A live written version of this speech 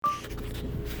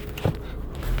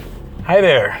Hi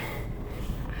there.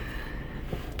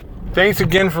 Thanks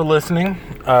again for listening.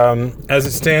 As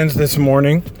it stands this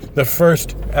morning, the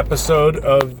first episode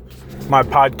of my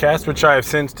podcast, which I have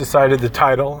since decided to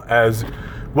title as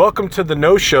Welcome to the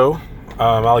No Show.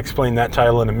 I'll explain that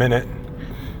title in a minute.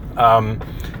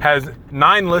 Has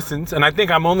 9 listens, and I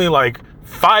think I'm only like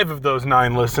 5 of those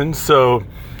 9 listens. So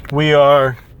we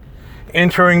are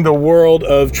entering the world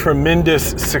of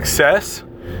tremendous success,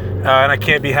 and I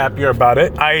can't be happier about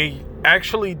it. I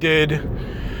actually did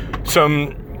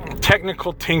some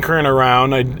technical tinkering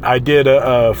around. I did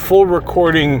a full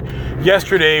recording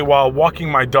yesterday while walking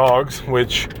my dogs,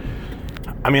 which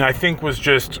I think was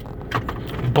just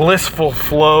blissful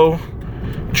flow,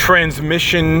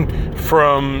 transmission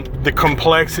from the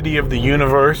complexity of the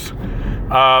universe.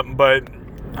 But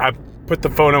I put the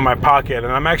phone in my pocket,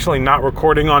 and I'm actually not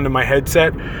recording onto my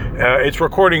headset. It's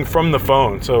recording from the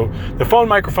phone. So the phone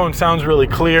microphone sounds really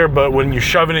clear, but when you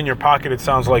shove it in your pocket, it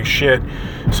sounds like shit.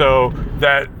 So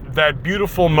that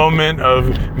beautiful moment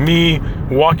of me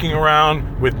walking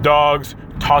around with dogs,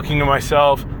 talking to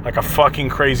myself like a fucking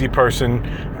crazy person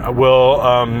will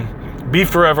be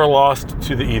forever lost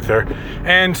to the ether.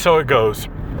 And so it goes.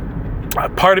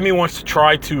 Part of me wants to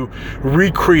try to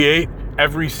recreate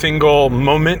every single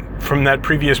moment from that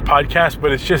previous podcast,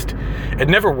 but it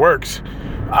never works.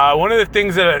 One of the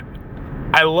things that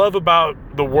I love about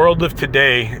the world of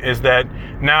today is that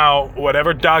now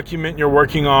whatever document you're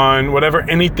working on,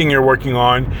 anything you're working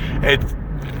on,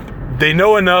 they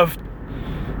know enough,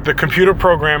 the computer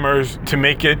programmers, to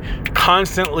make it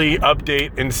constantly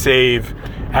update and save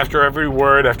after every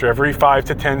word, after every 5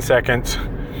 to 10 seconds.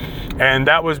 And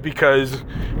that was because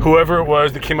whoever it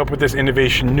was that came up with this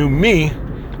innovation knew me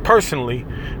personally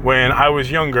when I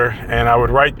was younger, and I would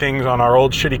write things on our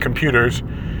old shitty computers,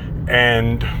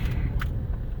 and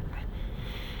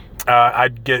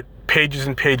I'd get pages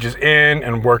and pages in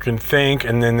and work and think,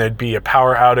 and then there'd be a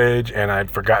power outage and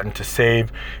I'd forgotten to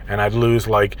save, and I'd lose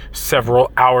like several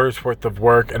hours worth of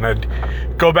work, and I'd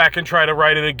go back and try to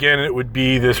write it again, and it would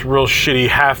be this real shitty,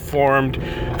 half-formed,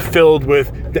 filled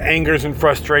with the angers and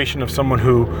frustration of someone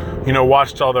who,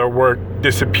 watched all their work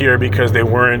disappear because they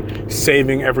weren't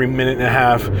saving every minute and a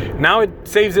half. Now it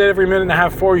saves it every minute and a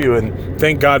half for you, and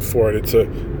thank God for it.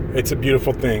 It's a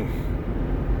beautiful thing.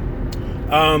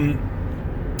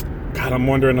 God, I'm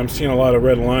wondering, I'm seeing a lot of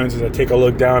red lines as I take a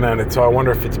look down at it, so I wonder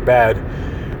if it's bad.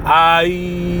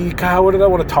 God, what did I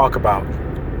want to talk about?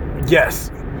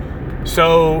 Yes.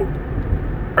 So,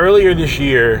 earlier this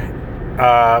year,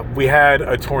 we had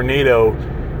a tornado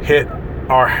hit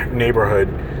our neighborhood,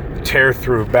 tear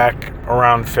through back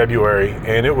around February,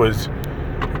 and it was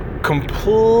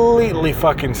completely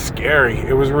fucking scary.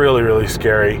 It was really, really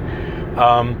scary.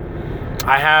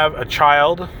 I have a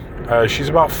child. She's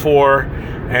about 4,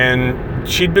 and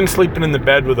she'd been sleeping in the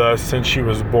bed with us since she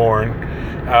was born.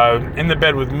 In the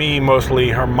bed with me, mostly.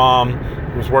 Her mom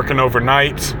was working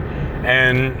overnights,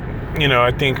 and,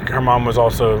 I think her mom was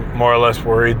also more or less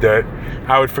worried that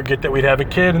I would forget that we'd have a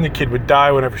kid, and the kid would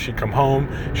die whenever she'd come home.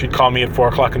 She'd call me at 4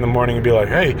 o'clock in the morning and be like,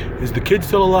 "Hey, is the kid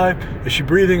still alive? Is she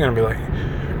breathing?" And I'd be like,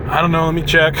 "I don't know, let me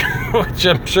check," which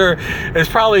I'm sure is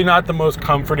probably not the most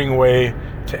comforting way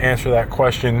to answer that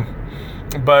question.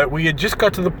 But we had just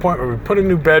got to the point where we put a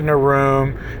new bed in her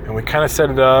room, and we kind of set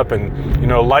it up, and,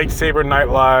 lightsaber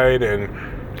nightlight and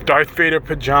Darth Vader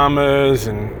pajamas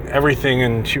and everything.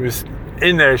 And she was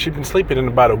in there. She'd been sleeping in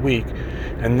about a week.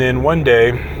 And then one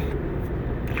day,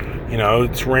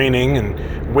 it's raining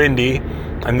and windy,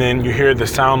 and then you hear the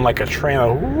sound like a train,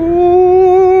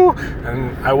 whoo,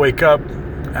 and I wake up.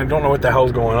 I don't know what the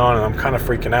hell's going on, and I'm kind of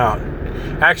freaking out.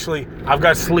 Actually, I've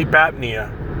got sleep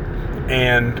apnea,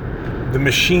 and the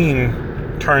machine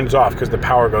turns off because the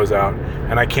power goes out,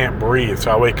 and I can't breathe.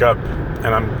 So I wake up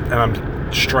and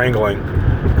I'm strangling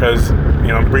because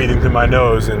I'm breathing through my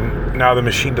nose, and now the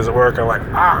machine doesn't work. I'm like,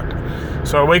 ah.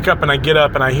 So I wake up and I get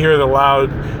up and I hear the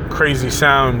loud, crazy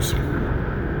sounds,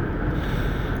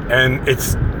 and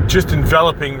it's just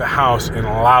enveloping the house in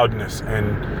loudness.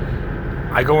 And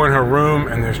I go in her room,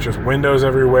 and there's just windows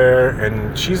everywhere,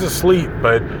 and she's asleep,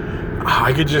 but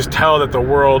I could just tell that the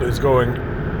world is going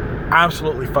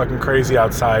absolutely fucking crazy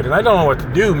outside, and I don't know what to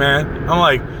do, man. I'm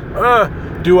like,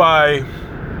 do I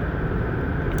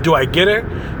get her?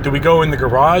 Do we go in the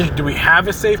garage? Do we have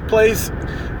a safe place?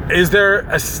 Is there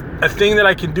a thing that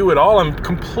I can do at all? I'm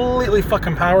completely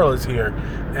fucking powerless here,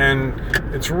 and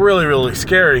it's really, really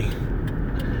scary.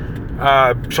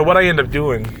 So what I end up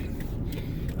doing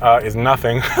is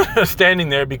nothing, standing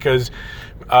there, because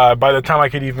By the time I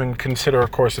could even consider a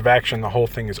course of action, the whole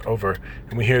thing is over.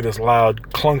 And we hear this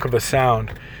loud clunk of a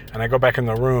sound. And I go back in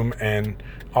the room, and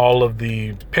all of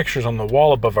the pictures on the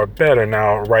wall above our bed are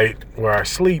now right where I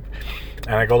sleep.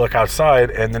 And I go look outside,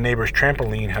 and the neighbor's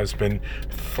trampoline has been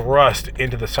thrust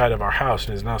into the side of our house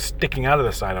and is now sticking out of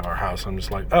the side of our house. I'm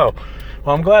just like, oh,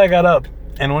 well, I'm glad I got up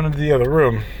and went into the other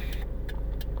room.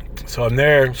 So I'm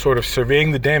there sort of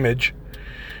surveying the damage,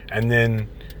 and then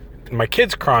my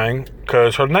kid's crying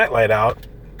because her nightlight out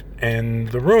and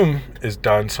the room is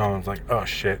done. So I was like, oh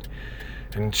shit.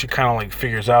 And she kind of like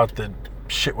figures out that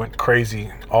shit went crazy.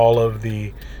 All of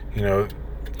the,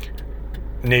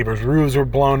 neighbors' roofs were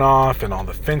blown off, and all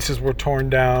the fences were torn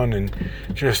down, and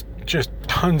just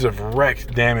tons of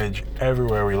wrecked damage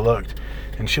everywhere we looked.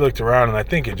 And she looked around, and I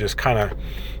think it just kind of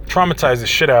traumatized the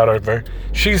shit out of her.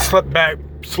 She slept back,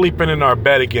 sleeping in our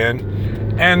bed again,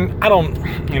 and I don't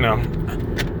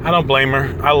blame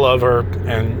her. I love her,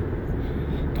 and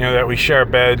that we share a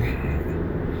bed.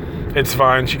 It's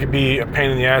fine. She could be a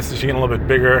pain in the ass. She getting a little bit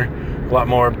bigger, a lot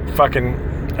more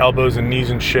fucking elbows and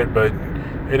knees and shit, but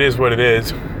it is what it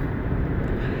is.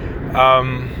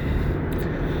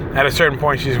 At a certain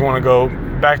point, she's want to go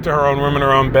back to her own room in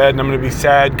her own bed, and I'm going to be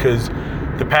sad because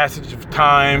the passage of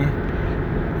time,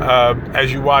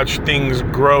 as you watch things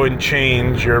grow and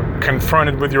change, you're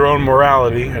confronted with your own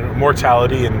mortality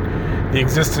and the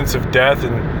existence of death,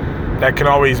 and that can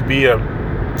always be a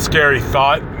scary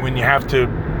thought when you have to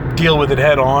deal with it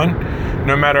head on,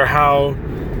 no matter how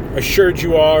assured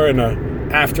you are in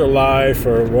an afterlife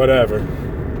or whatever.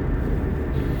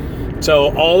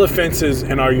 So all the fences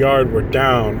in our yard were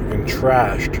down and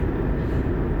trashed,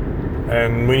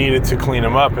 and we needed to clean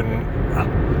them up.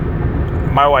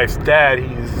 And my wife's dad,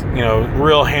 he's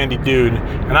real handy dude,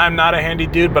 and I'm not a handy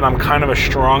dude, but I'm kind of a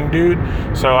strong dude,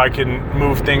 so I can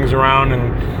move things around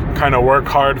and kind of work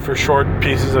hard for short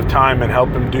pieces of time and help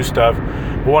him do stuff.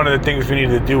 But one of the things we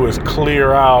needed to do was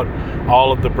clear out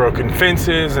all of the broken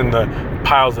fences and the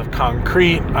piles of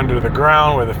concrete under the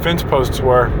ground where the fence posts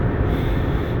were.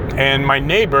 And my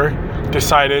neighbor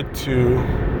decided to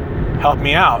help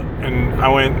me out. And I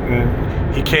went,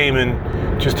 and he came and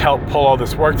just helped pull all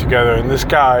this work together. And this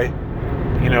guy,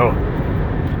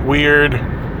 weird,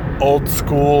 old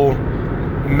school,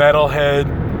 metalhead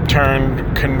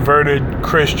turned converted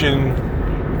Christian,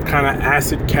 kind of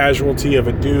acid casualty of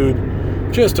a dude,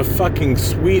 just a fucking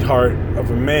sweetheart of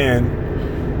a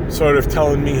man, sort of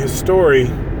telling me his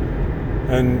story.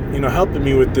 And, helping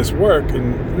me with this work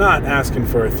and not asking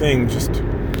for a thing, just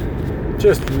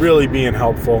really being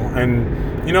helpful. And,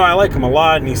 I like him a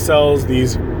lot, and he sells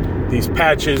these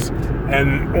patches.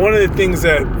 And one of the things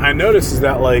that I notice is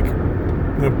that,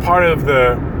 part of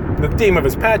the theme of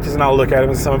his patches, and I'll look at him,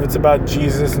 and some of it's about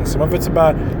Jesus, and some of it's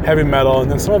about heavy metal,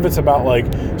 and then some of it's about,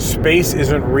 space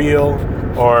isn't real,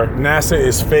 or NASA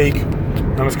is fake.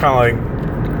 And I was kind of like,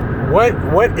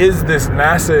 what is this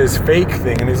NASA is fake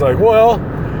thing? And he's like, well,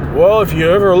 if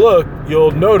you ever look,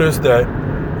 you'll notice that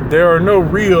there are no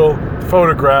real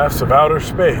photographs of outer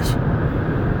space.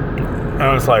 And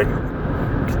I was like,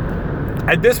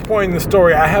 at this point in the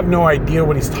story, I have no idea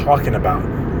what he's talking about,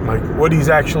 what he's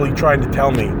actually trying to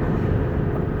tell me.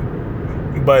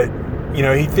 But,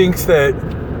 he thinks that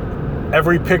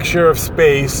every picture of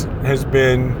space has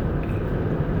been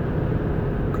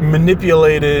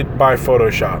manipulated by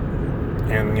Photoshop.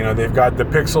 And, they've got the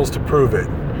pixels to prove it.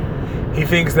 He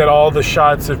thinks that all the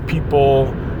shots of people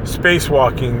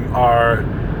spacewalking are,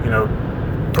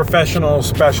 professional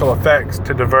special effects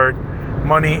to divert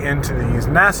money into these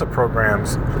NASA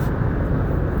programs.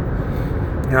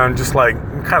 I'm just kind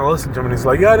of listening to him, and he's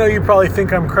like, yeah, I know you probably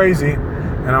think I'm crazy.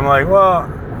 And I'm like, well,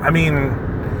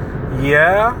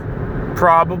 yeah,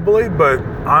 probably, but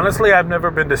honestly, I've never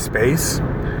been to space.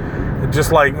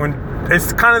 Just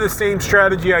it's kind of the same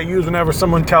strategy I use whenever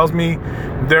someone tells me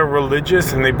they're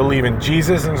religious and they believe in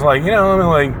Jesus. And it's I don't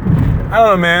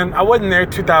know, man. I wasn't there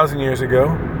 2,000 years ago.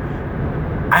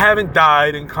 I haven't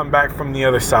died and come back from the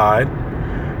other side.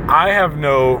 I have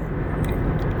no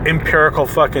empirical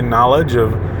fucking knowledge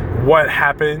of what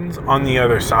happens on the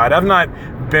other side. I've not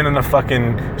been in a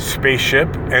fucking spaceship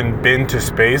and been to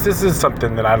space. This is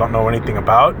something that I don't know anything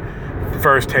about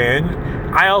firsthand.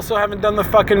 I also haven't done the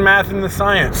fucking math and the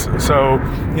science. So,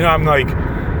 I'm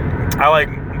I like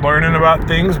learning about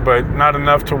things, but not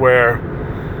enough to where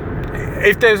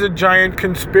if there's a giant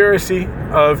conspiracy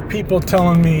of people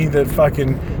telling me that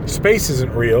fucking space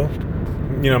isn't real,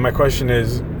 my question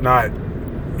is not,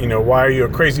 why are you a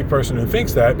crazy person who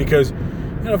thinks that? Because,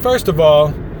 first of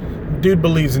all, dude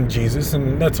believes in Jesus,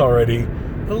 and that's already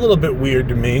a little bit weird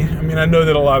to me. I know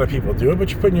that a lot of people do it, but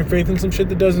you're putting your faith in some shit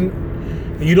that doesn't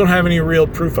you don't have any real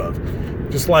proof of.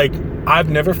 Just like I've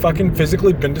never fucking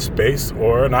physically been to space,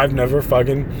 and I've never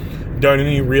fucking done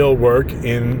any real work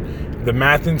in the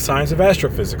math and science of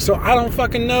astrophysics. So I don't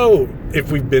fucking know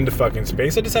if we've been to fucking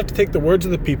space. I just have to take the words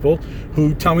of the people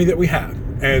who tell me that we have.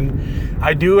 And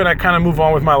I do, and I kind of move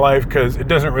on with my life because it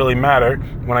doesn't really matter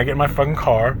when I get in my fucking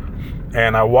car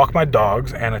and I walk my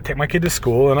dogs and I take my kid to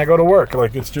school and I go to work.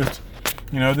 Like, it's just,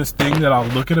 this thing that I'll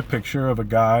look at a picture of a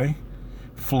guy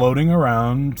floating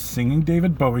around singing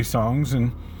David Bowie songs,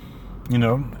 and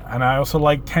and I also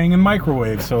like Tang and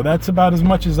microwaves. So that's about as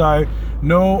much as I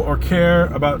know or care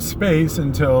about space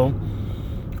until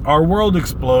our world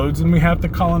explodes and we have to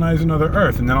colonize another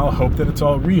Earth, and then I'll hope that it's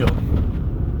all real.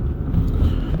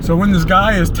 So when this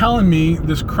guy is telling me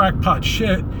this crackpot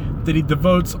shit that he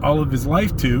devotes all of his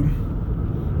life to,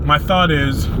 my thought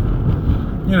is,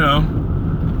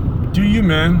 do you,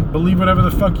 man, believe whatever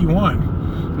the fuck you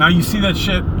want. Now you see that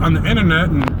shit on the internet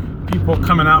and people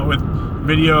coming out with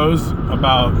videos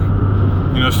about,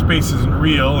 space isn't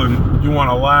real, and you want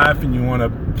to laugh and you want to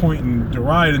point and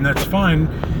deride, and that's fine.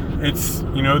 It's,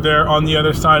 they're on the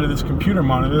other side of this computer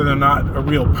monitor. They're not a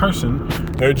real person.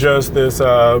 They're just this,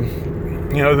 they're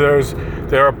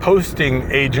a posting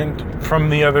agent from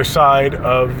the other side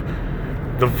of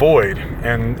the void,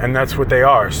 and that's what they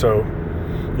are. So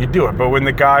you do it. But when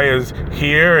the guy is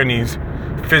here and he's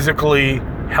physically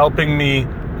helping me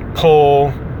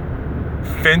pull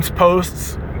fence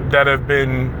posts that have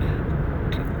been,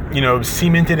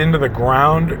 cemented into the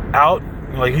ground out,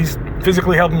 like he's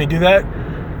physically helping me do that,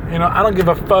 I don't give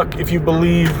a fuck if you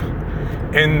believe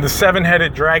in the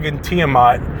 7-headed dragon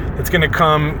Tiamat that's gonna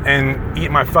come and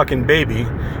eat my fucking baby.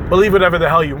 Believe whatever the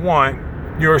hell you want.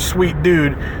 You're a sweet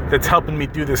dude that's helping me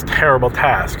do this terrible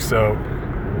task, so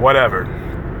whatever.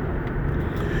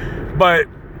 But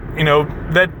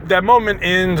that moment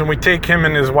ends and we take him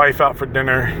and his wife out for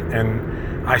dinner, and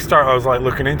I was like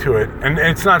looking into it, and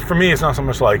it's not, for me, it's not so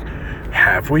much like,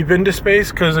 have we been to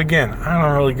space? Because again, I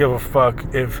don't really give a fuck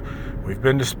if we've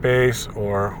been to space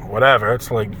or whatever.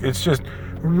 It's like, it's just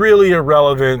really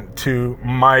irrelevant to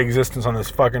my existence on this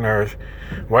fucking earth,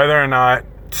 whether or not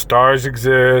stars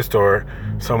exist or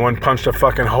someone punched a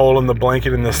fucking hole in the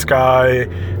blanket in the sky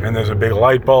and there's a big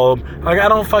light bulb. Like, I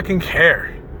don't fucking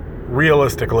care,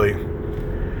 realistically.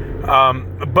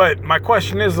 But my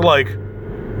question is, like,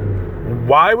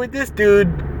 why would this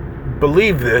dude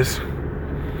believe this?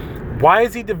 Why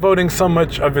is he devoting so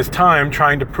much of his time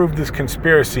trying to prove this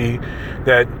conspiracy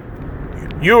that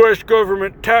U.S.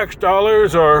 government tax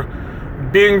dollars are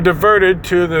being diverted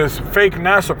to this fake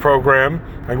NASA program?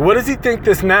 Like, what does he think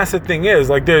this NASA thing is?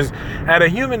 Like, there's, at a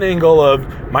human angle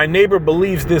of, my neighbor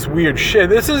believes this weird shit.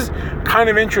 This is kind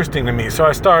of interesting to me. So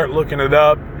I start looking it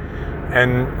up,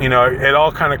 and, it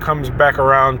all kind of comes back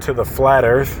around to the flat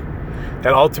earth.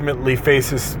 That ultimately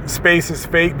faces space is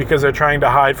fake because they're trying to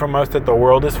hide from us that the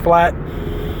world is flat.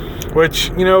 Which,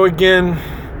 again,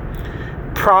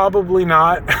 probably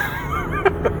not.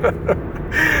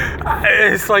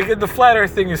 It's like, the flat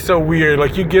earth thing is so weird.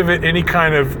 Like, you give it any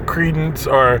kind of credence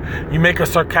or you make a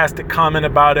sarcastic comment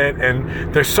about it,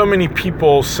 and there's so many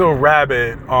people so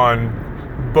rabid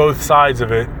on both sides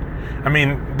of it. I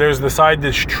mean, there's the side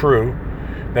that's true,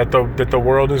 that the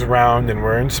world is round and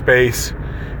we're in space.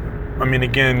 I mean,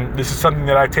 again, this is something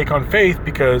that I take on faith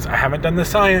because I haven't done the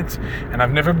science and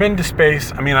I've never been to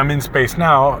space. I mean, I'm in space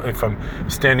now if I'm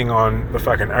standing on the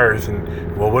fucking earth.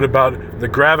 And, well, what about the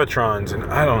gravitrons? And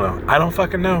I don't know. I don't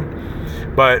fucking know.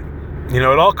 But, it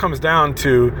all comes down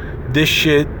to this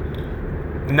shit.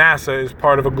 NASA is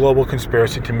part of a global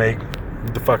conspiracy to make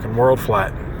the fucking world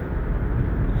flat.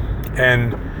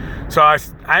 And so I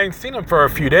ain't seen him for a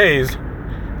few days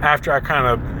after I kind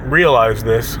of realized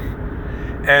this.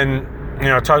 And,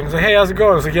 talking to him, hey, how's it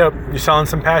going? I was like, yep. You selling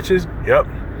some patches? Yep.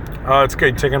 It's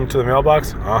good. You taking them to the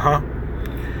mailbox? Uh-huh.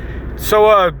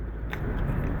 So,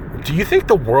 do you think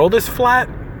the world is flat?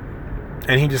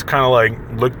 And he just kind of like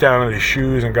looked down at his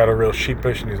shoes and got a real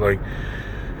sheepish, and he's like,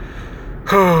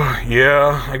 oh,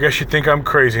 yeah, I guess you think I'm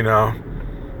crazy now.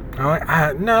 I'm like,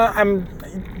 no, I'm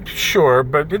sure,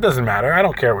 but it doesn't matter. I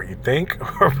don't care what you think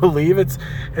or believe. It's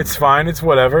fine. It's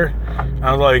whatever.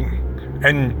 I was like,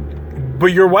 but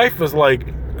your wife was like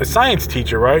a science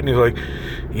teacher, right? And he's like,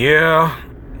 yeah.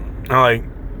 I'm like,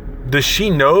 does she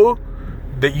know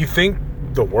that you think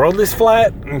the world is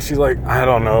flat? And she's like, I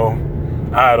don't know.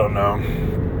 I'm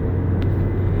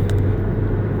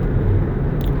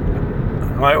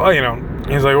like, well,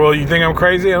 he's like, well, you think I'm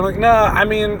crazy? I'm like, nah, I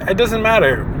mean, it doesn't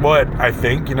matter what I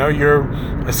think. You're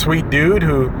a sweet dude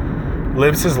who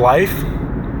lives his life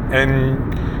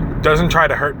and doesn't try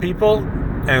to hurt people.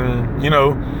 And,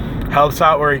 helps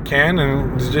out where he can,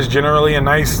 and is just generally a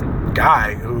nice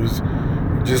guy who's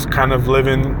just kind of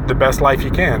living the best life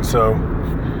you can. So,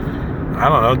 I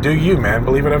don't know, do you, man.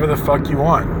 Believe whatever the fuck you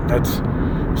want. That's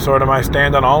sort of my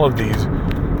stand on all of these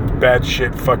bad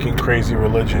shit, fucking crazy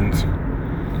religions.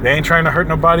 They ain't trying to hurt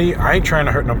nobody. I ain't trying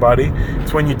to hurt nobody.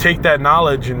 It's when you take that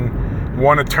knowledge and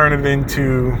want to turn it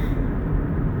into,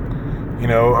 you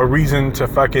know, a reason to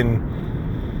fucking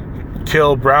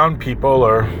kill brown people,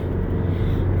 or,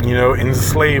 you know,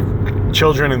 enslave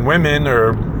children and women,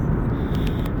 or,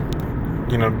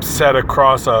 you know, set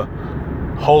across a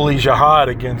holy jihad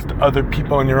against other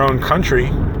people in your own country,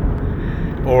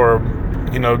 or,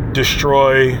 you know,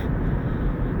 destroy,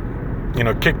 you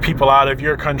know, kick people out of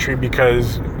your country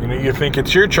because, you know, you think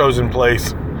it's your chosen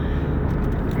place.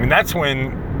 I mean, that's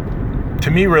when, to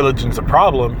me, religion's a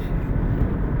problem.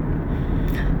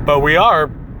 But we are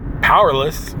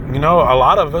powerless. You know, a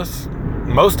lot of us,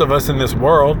 most of us in this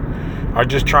world, are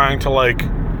just trying to, like,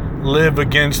 live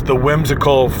against the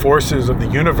whimsical forces of the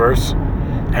universe,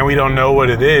 and we don't know what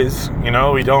it is. You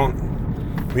know, we don't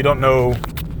know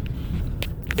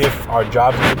if our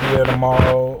jobs are going to be there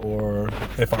tomorrow, or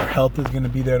if our health is going to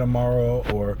be there tomorrow,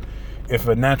 or if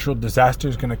a natural disaster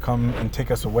is going to come and take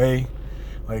us away.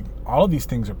 Like, all of these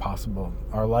things are possible.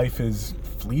 Our life is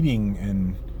fleeting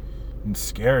and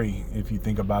scary if you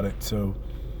think about it. So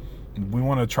we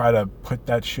want to try to put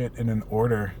that shit in an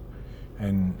order,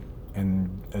 and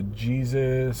a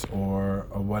Jesus or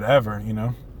whatever, you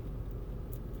know.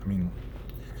 I mean,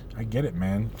 I get it,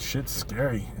 man. Shit's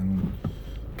scary and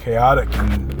chaotic,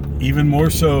 and even more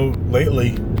so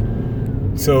lately.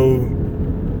 So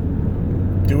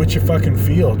do what you fucking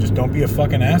feel. Just don't be a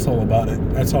fucking asshole about it.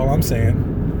 That's all I'm saying.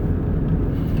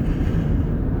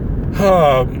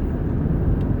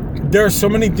 There are so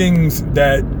many things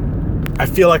that I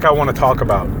feel like I want to talk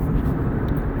about,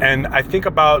 and I think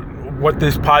about what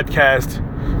this podcast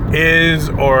is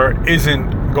or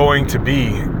isn't going to be,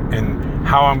 and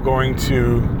how I'm going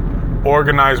to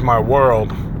organize my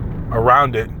world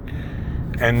around it.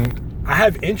 And I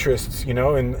have interests, you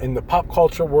know, in the pop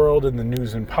culture world, in the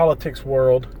news and politics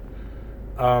world.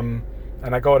 And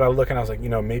I go and I look and I was like, you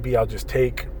know, maybe I'll just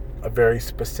take a very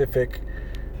specific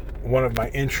one of my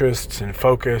interests and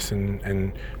focus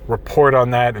and report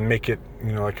on that and make it,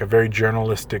 you know, like a very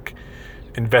journalistic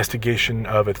investigation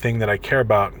of a thing that I care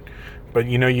about. But,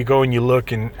 you know, you go and you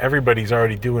look and everybody's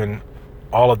already doing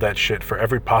all of that shit for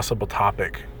every possible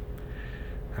topic.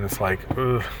 And it's like,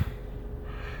 ugh.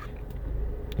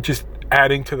 Just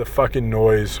adding to the fucking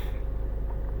noise.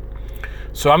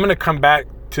 So I'm going to come back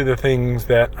to the things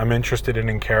that I'm interested in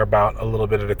and care about a little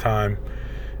bit at a time,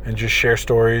 and just share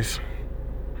stories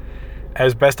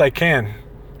as best I can.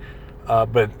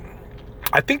 But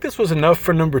I think this was enough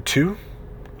for number 2.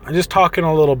 I'm just talking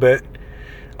a little bit.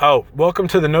 Oh, welcome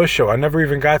to the No Show. I never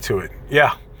even got to it.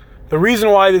 Yeah. The reason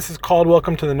why this is called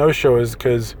Welcome to the No Show is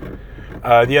because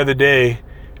the other day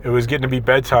it was getting to be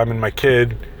bedtime and my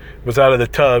kid was out of the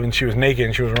tub and she was naked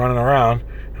and she was running around.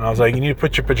 And I was like, you need to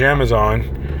put your pajamas on.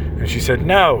 And she said,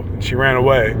 no. And she ran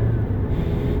away.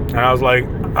 And I was like,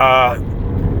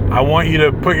 I want you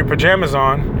to put your pajamas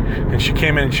on. And she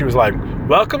came in and she was like,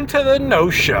 welcome to the No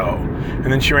Show.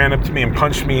 And then she ran up to me and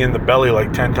punched me in the belly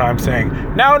like 10 times saying,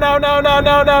 no, no, no, no,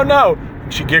 no, no, no.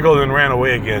 And she giggled and ran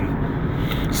away again.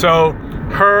 So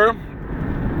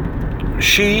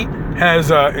she has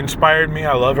inspired me.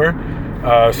 I love her.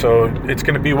 So it's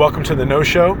going to be Welcome to the No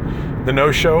Show,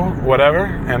 whatever.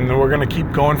 And we're going to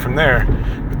keep going from there.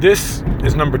 But this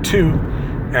is number 2.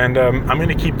 And I'm going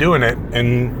to keep doing it.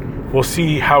 And we'll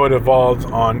see how it evolves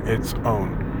on its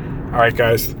own. All right,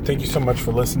 guys. Thank you so much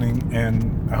for listening.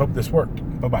 And I hope this worked.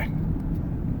 Bye-bye.